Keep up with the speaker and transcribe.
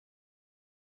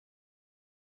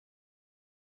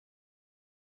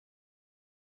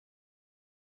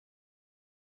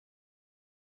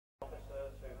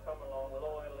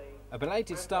A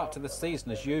belated start to the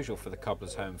season as usual for the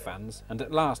Cobblers home fans, and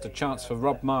at last a chance for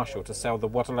Rob Marshall to sell the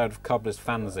What a Load of Cobblers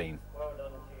fanzine.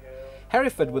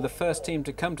 Hereford were the first team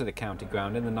to come to the county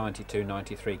ground in the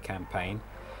 92-93 campaign,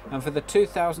 and for the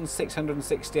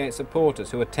 2,668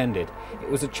 supporters who attended, it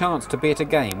was a chance to be at a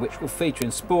game which will feature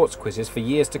in sports quizzes for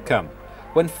years to come,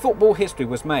 when football history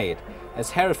was made,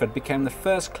 as Hereford became the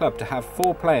first club to have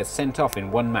 4 players sent off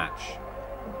in one match.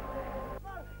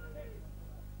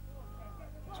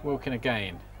 Wilkin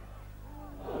again.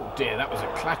 Oh dear, that was a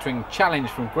clattering challenge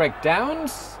from Greg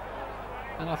Downs,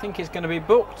 and I think he's going to be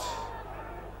booked.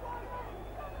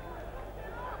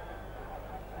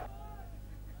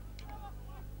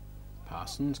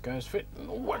 Parsons goes for it.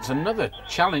 Oh, it's another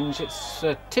challenge. It's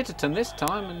Titterton this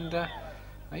time, and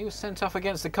he was sent off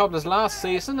against the Cobblers last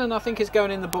season, and I think he's going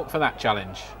in the book for that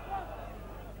challenge.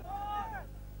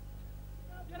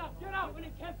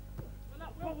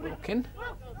 Wilkin.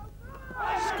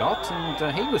 Scott,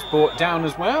 and he was brought down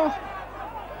as well.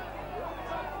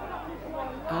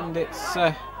 And it's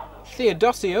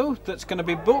Theodosio that's going to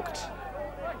be booked.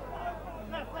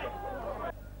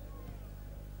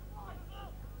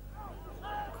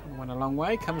 Went a long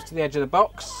way, comes to the edge of the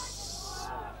box.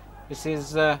 This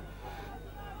is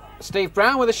Steve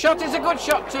Brown with a shot. It's a good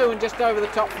shot too, and just over the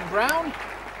top from Brown.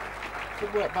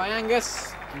 Good work by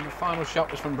Angus, and the final shot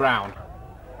was from Brown.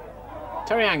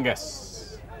 Terry Angus.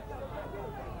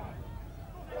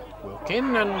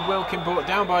 Wilkin, and Wilkin brought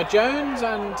down by Jones,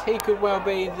 and he could well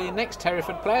be the next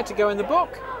Hereford player to go in the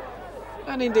book,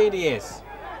 and indeed he is.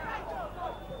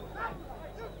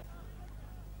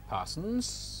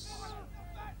 Parsons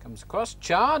comes across,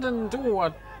 Chard, and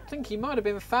I think he might have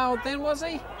been fouled then, was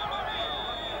he?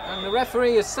 And the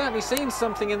referee has certainly seen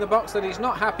something in the box that he's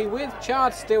not happy with.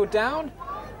 Chard's still down,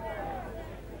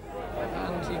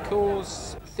 and he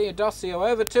calls Theodosio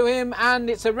over to him, and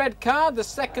it's a red card, the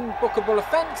second bookable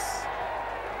offence.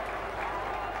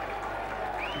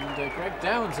 And Greg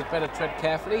Downs had better tread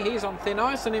carefully. He's on thin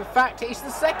ice, and in fact he's the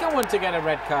second one to get a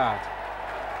red card.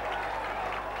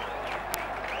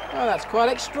 Oh, that's quite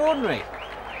extraordinary.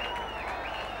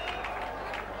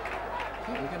 I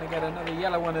think we're going to get another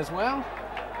yellow one as well.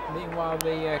 Meanwhile,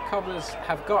 the Cobblers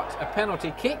have got a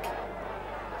penalty kick.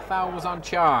 Foul was on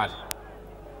Chard.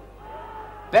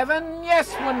 Bevan, yes,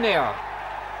 1-0.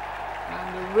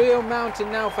 And a real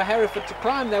mountain now for Hereford to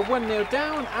climb. They're 1-0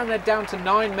 down, and they're down to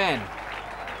 9 men.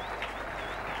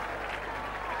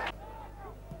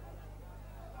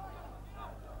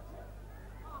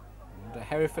 And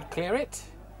Hereford clear it.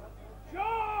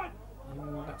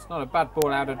 That's not a bad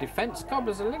ball out of defence.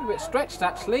 Cobblers a little bit stretched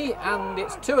actually, and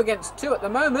it's 2 against 2 at the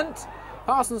moment.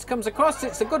 Parsons comes across,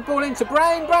 it's a good ball into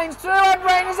Brain. Brain's through, and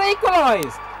Brain has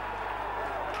equalised.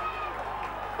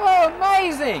 Oh,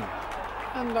 amazing!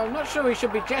 And I'm not sure he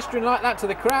should be gesturing like that to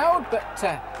the crowd, but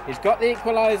he's got the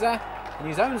equaliser, and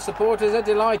his own supporters are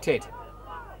delighted.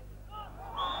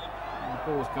 And the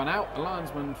ball's gone out, the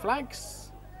linesman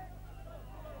flags.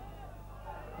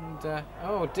 And,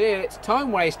 oh dear, it's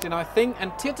time wasting, I think,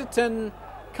 and Titterton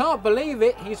can't believe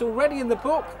it. He's already in the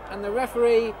book, and the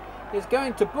referee is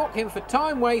going to book him for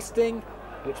time wasting,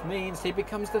 which means he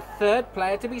becomes the 3rd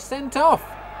player to be sent off.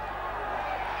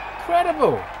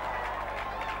 Incredible.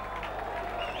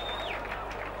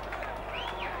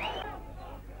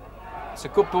 It's a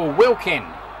good ball, Wilkin.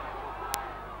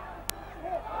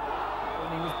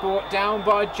 And he was brought down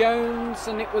by Jones,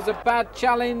 and it was a bad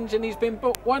challenge, and he's been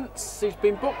booked once, he's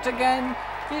been booked again.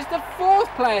 He's the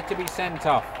 4th player to be sent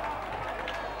off.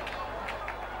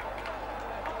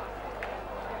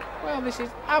 Well, this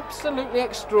is absolutely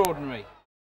extraordinary.